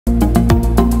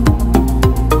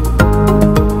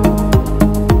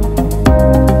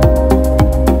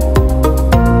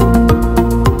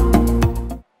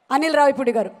అనిల్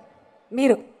రావిపూడి గారు,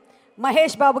 మీరు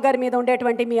మహేష్ బాబు గారి మీద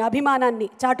ఉండేటువంటి మీ అభిమానాన్ని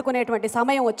చాటుకునేటువంటి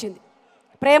సమయం వచ్చింది,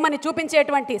 ప్రేమని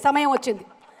చూపించేటువంటి సమయం వచ్చింది.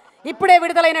 ఇప్పుడే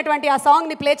విడుదలైనటువంటి ఆ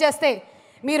సాంగ్ని ప్లే చేస్తే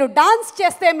మీరు డాన్స్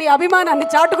చేస్తే మీ అభిమానాన్ని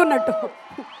చాటుకున్నట్టు.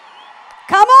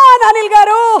 కమాన్ అనిల్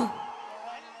గారు.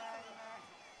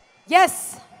 ఎస్,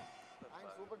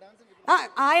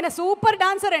 ఆయన సూపర్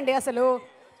డాన్సర్ అండి. అసలు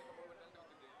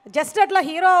జస్ట్ అట్లా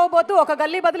హీరో అవ్వబోతూ ఒక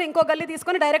గల్లీ బదులు ఇంకో గల్లీ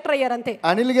తీసుకొని డైరెక్టర్ అయ్యారు అంతే.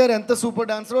 అనిల్ గారు ఎంత సూపర్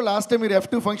డాన్సరో లాస్ట్ టైం మీరు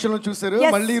F2 ఫంక్షన్ లో చూసారు,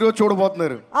 మళ్ళీ ఈ రోజు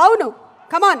చూడబోతున్నారు. అవును,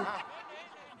 కమాన్.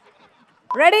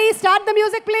 Ready, start the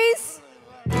music please.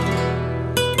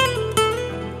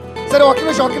 సరే, ఒక్క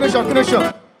నిమిషం.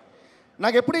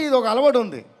 నాకు ఎప్పుడు ఇది ఒక అలవాటు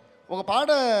ఉంది. ఒక పాట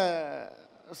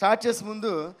స్టార్ట్ చేసే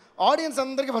ముందు ఆడియన్స్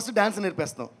అందరికీ ఫస్ట్ డాన్స్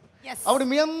నేర్పేస్తాం. అప్పుడు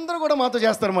మీ అందరూ కూడా మాతో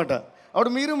చేస్తారన్నమాట.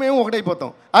 అప్పుడు మీరు మేము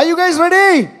ఒకటైపోతాం. Are you guys ready?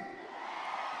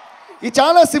 ఇది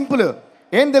చాలా సింపుల్.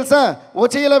 ఏం తెలుసా, ఓ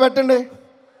చెయ్యి ఇలా పెట్టండి.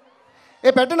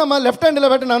 పెట్టండి అమ్మా. లెఫ్ట్ హ్యాండ్ ఇలా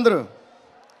పెట్టండి, అందరూ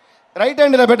రైట్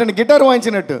హ్యాండ్ ఇలా పెట్టండి, guitar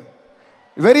వాయించినట్టు.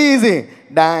 Very easy.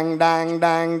 Dong dong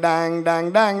dong dong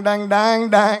dong dong dong dong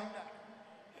dong,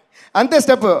 అంతే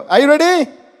step. Are you ready?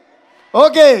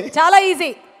 Okay, చాలా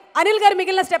ఈజీ. అనిల్ గారు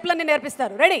మిగిలిన స్టెప్లన్నీ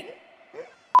నేర్పిస్తారు. రెడీ?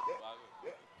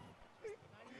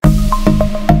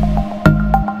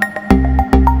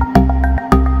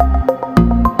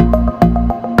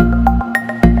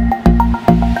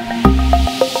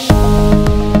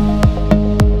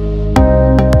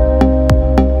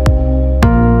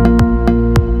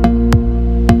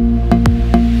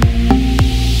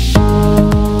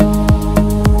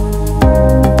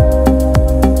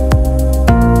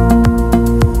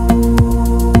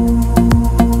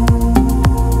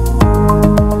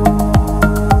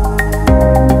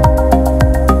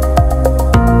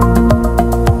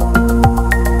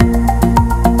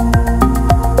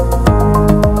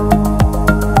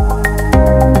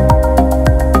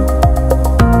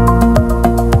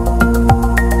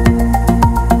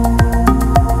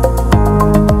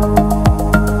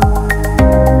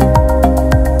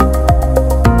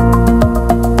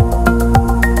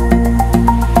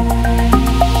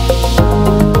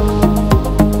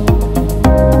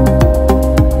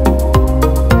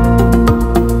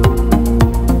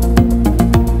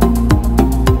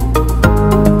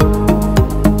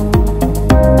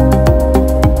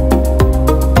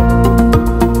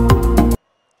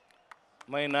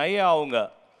 मैं नहीं आऊँगा,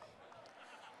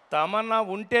 तमन्ना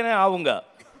ఉంటేనే आऊँगा,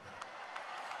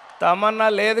 तमन्ना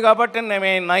లేదు కాబట్టి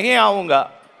నేను नहीं आऊँगा.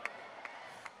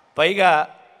 పైగా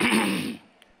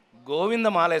గోవింద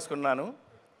మాలేసుకున్నాను.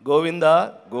 గోవింద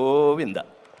గోవింద.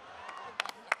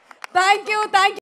 Thank you.